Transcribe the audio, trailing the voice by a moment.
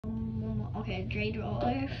Okay, Jade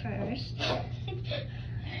roller first.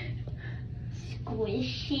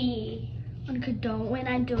 Squishy. Okay, don't when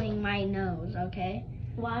I'm doing my nose, okay?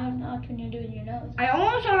 Why not when you're doing your nose? I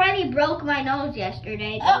almost already broke my nose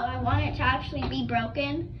yesterday. Do I want it to actually be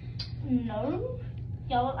broken? No.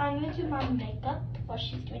 Yo, I'm gonna do my makeup while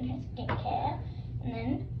she's doing her skincare. And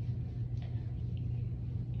then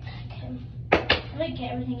I'm gonna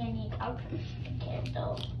get everything I need out for skincare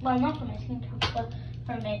though. Well, not for my skincare, but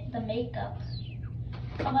for the makeup.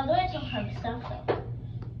 Oh, by the way, it's not her stuff though.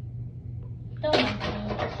 Don't mind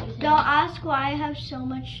me, just using Don't ask why I have so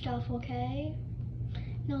much stuff, okay?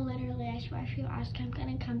 No, literally, I swear if you ask, I'm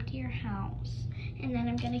gonna come to your house. And then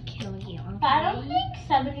I'm gonna kill you, okay? But I don't think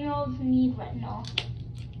 7-year-olds need retinol.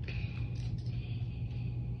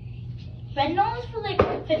 Retinol is for like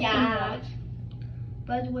 15-year-olds.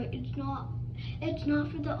 By the way, it's not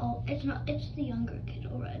for the old, it's the younger kid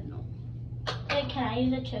retinol. Wait, can I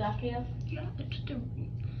use it too after you? Yeah, it's the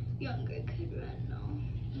younger kid retinol,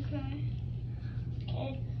 okay?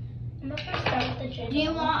 Okay. I'm gonna first start with the Jade. Do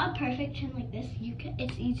you want a perfect chin like this?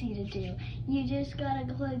 It's easy to do. You just gotta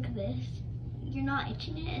go like this. You're not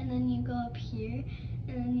itching it, and then you go up here,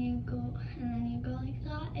 and then you go like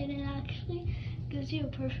that, and it actually gives you a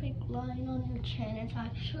perfect line on your chin.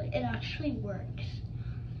 It actually works.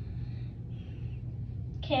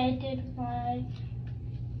 Okay, I did my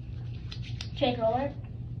Jade roller.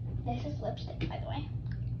 This is lipstick, by the way.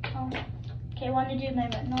 Oh. Okay, want to do my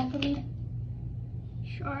retinol for me?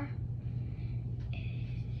 Sure.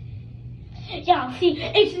 Yeah, see,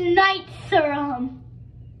 it's night serum.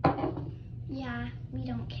 Yeah, we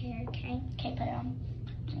don't care, okay? Okay, put it on.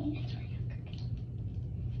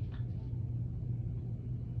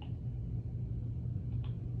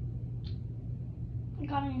 I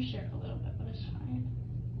got on your shirt a little bit, but it's fine.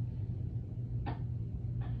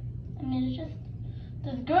 I mean, it's just,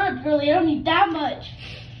 this good, really. I don't need that much.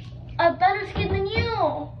 I have better skin than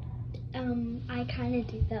you. I kind of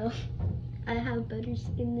do, though. I have better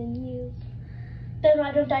skin than you. Then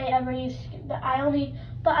why don't I ever use skin? But I don't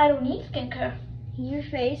need skincare. Your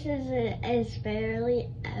face is barely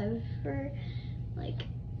ever, like,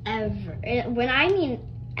 ever. When I mean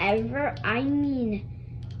ever, I mean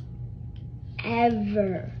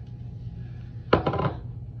ever.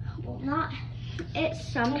 Well, not,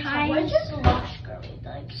 it's sometimes. We're just lush, girly.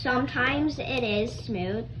 Like, sometimes it is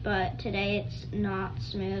smooth, but today it's not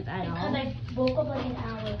smooth at all. because I woke up like an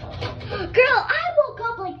hour ago. Girl, I woke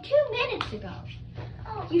up like 2 minutes ago.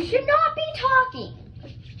 Oh, You should not be talking.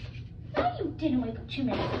 no, you didn't wake up 2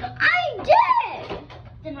 minutes ago. I did.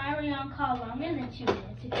 Then why were you on call longer than 2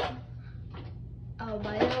 minutes ago? Oh,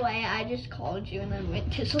 by the way, I just called you and then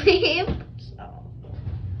went to sleep. So,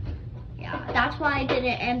 yeah, that's why I didn't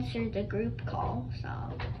answer the group call. So,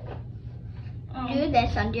 do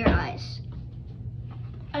this under your eyes.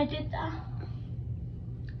 I did that.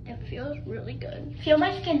 It feels really good. Feel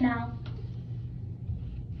my skin now.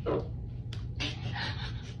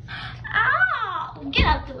 Ow! Get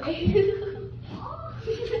out the way.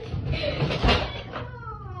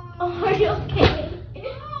 Oh, are you okay?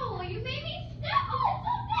 No, you made me step on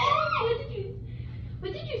something.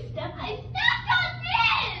 What did you step on? I stepped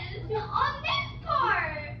on this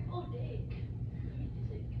part. Oh, dang.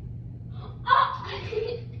 Oh.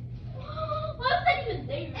 Why was that even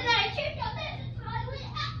there? And then I tripped on this, and so I went.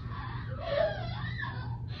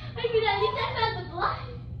 I mean, at least I found the blood.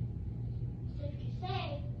 So if you say,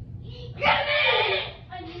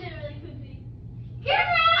 I did it really quickly. I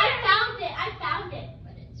found it.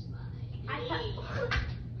 But it's mine. I found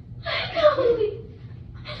it.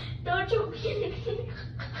 Don't choke me.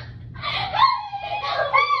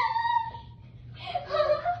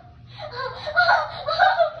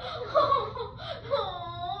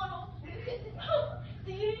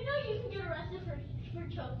 Do you know you can get arrested for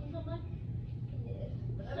choking someone?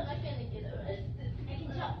 But I'm not gonna get arrested.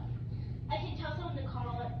 I can tell someone to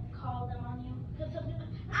call them on you. Cause somebody,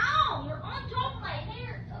 ow! You're on top of my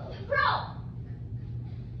hair, bro.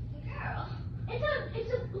 Girl.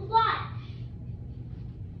 It's a blush.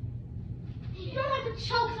 You don't have to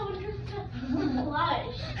choke someone for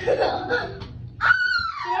blush. You don't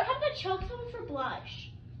have to choke someone for blush.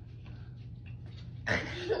 I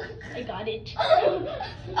got it.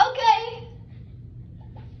 Okay.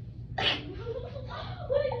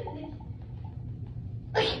 What is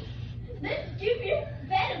this? This give your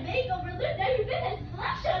bed a makeover. Look, now your bed has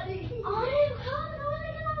blush on it. Oh my god, I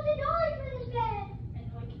wasn't $1,000 for this bed. I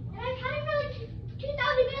know I can. And I've had it for like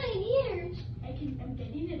 2,000 million years. I'm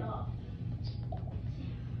getting it off.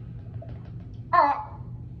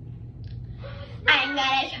 I'm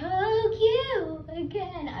gonna choke you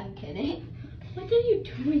again. I'm kidding. What are you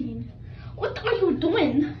doing? What are you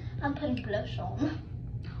doing? I'm putting blush on.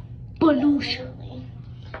 Blush. Literally.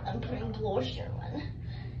 I'm putting blush on.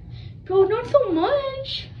 Bro, not so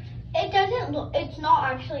much. It doesn't look, it's not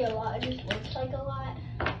actually a lot, it just looks like a lot.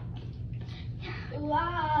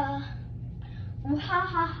 Wow. Ha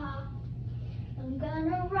ha ha. I'm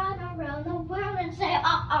gonna run around the world and say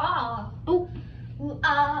ah ah. Oh.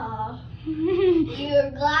 Ah.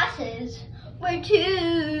 Your glasses were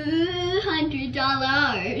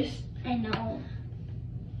 $200. I know.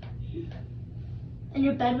 And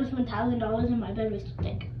your bed was $1,000 and my bed was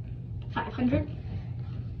like $500.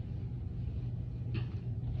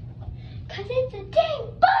 Cause it's a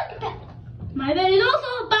dang bunk bed. My bed is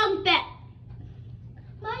also a bunk bed.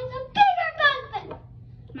 Mine's a bigger bunk bed.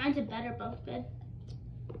 Mine's a better bunk bed.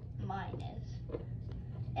 Mine is.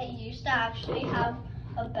 It used to actually have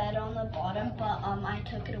a bed on the bottom, but I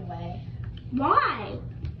took it away. Why?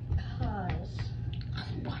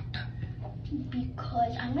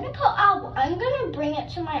 Because I'm gonna bring it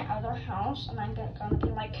to my other house, and I'm gonna be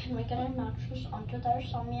like, can we get a mattress under there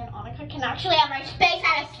so me and Annika can actually have our space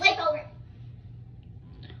and a sleepover?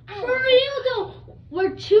 For real though,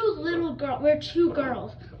 we're two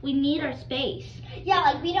girls. We need our space. Yeah,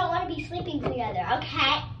 like we don't want to be sleeping together,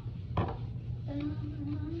 okay?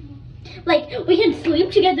 Like we can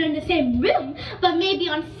sleep together in the same room, but maybe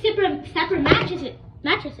on separate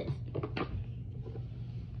mattresses.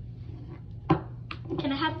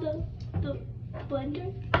 Can I have the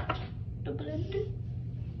blender? The blender?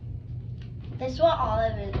 This is what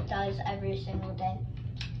Olive does every single day.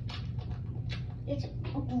 It's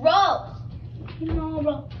gross. No,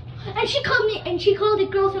 bro. And she called it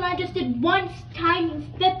gross, and I just did one tiny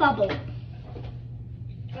spit bubble.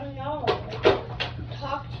 I know.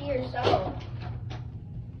 Talk to yourself.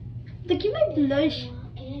 Look at my blush.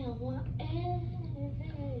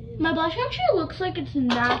 My blush actually looks like it's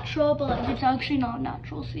natural, but like it's actually not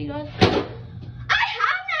natural. See, guys? I have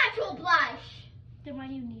natural blush. Then why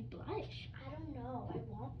do you need blush? I don't know. I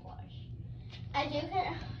want blush. As you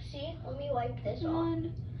can see, let me wipe this off.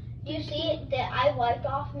 You see that I wiped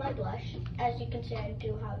off my blush. As you can see, I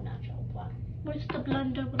do have natural blush. Where's the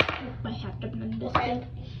blender? I have to blend this. Okay,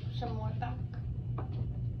 some more back.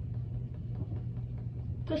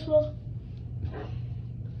 This one.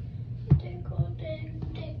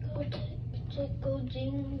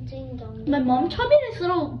 My mom taught me this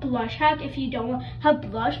little blush hack. If you don't have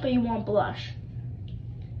blush, but you want blush,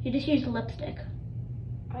 you just use lipstick.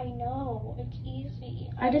 I know, it's easy.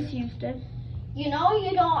 I just used it. You know,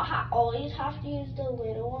 you don't always have to use the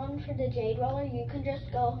little one for the jade roller. You can just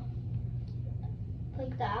go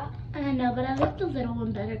like that. I know, but I like the little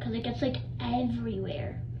one better because it gets like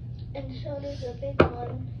everywhere. And so does the big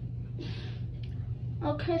one.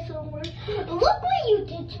 Okay, so Look what you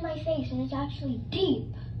did to my face, and it's actually deep.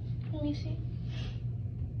 let me see.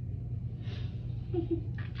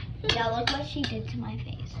 Yeah, look what she did to my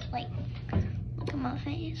face. Like, look at my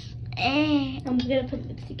face. I'm gonna put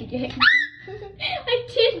lipstick in your hair. I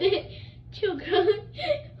did it. Too good.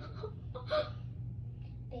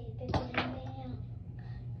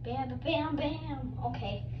 Bam, bam, bam, bam.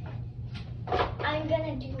 Okay. I'm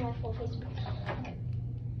gonna do my full face.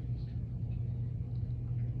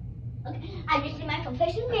 Okay, I just did my full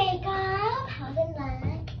face of makeup. How's it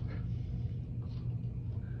look?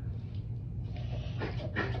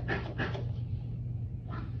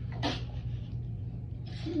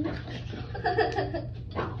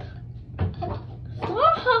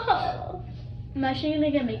 Whoa! I'm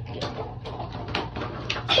actually gonna make it.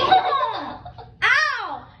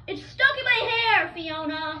 Ow! It's stuck in my hair,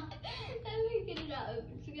 Fiona. Let me get it out.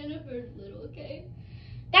 It's gonna hurt a little, okay?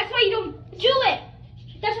 That's why you don't do it.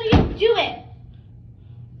 That's why you don't do it.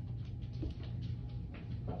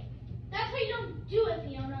 That's why you don't do it,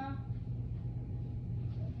 Fiona.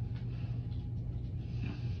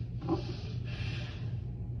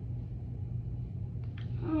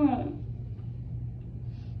 Oh.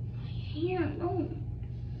 My hair, no.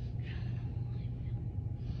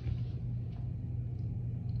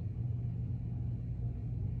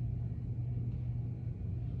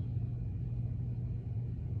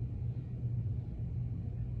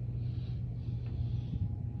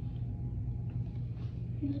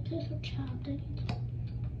 Look, there's a child in it.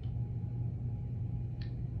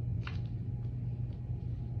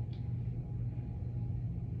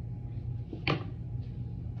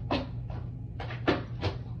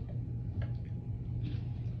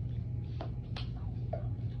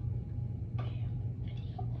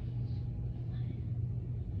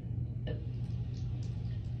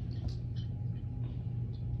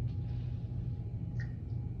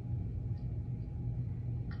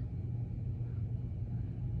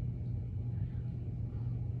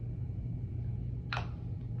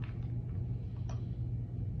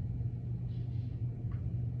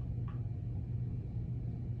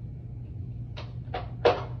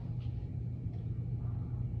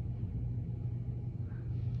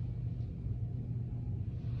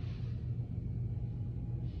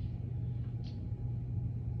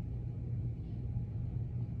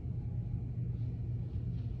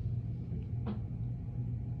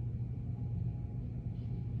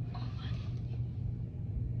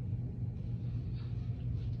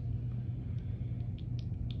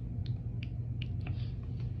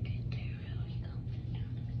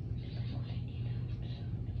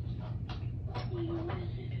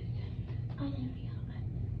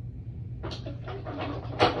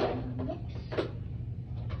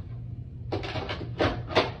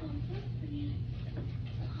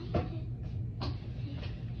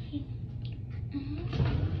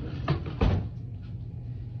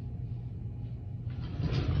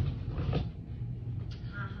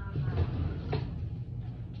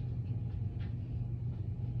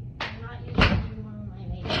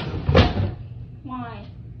 Why?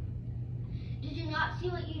 Did you not see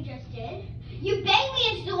what you just did? You banged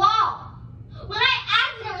me into the wall when I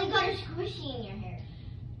accidentally got a squishy in your hair.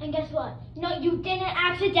 And guess what? No, you didn't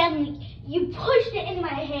accidentally. You pushed it in my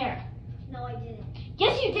hair. No, I didn't.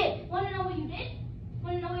 Yes, you did. Want to know what you did?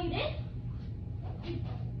 Want to know what you did?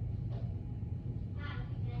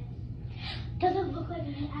 Doesn't look like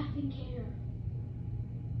an acting care.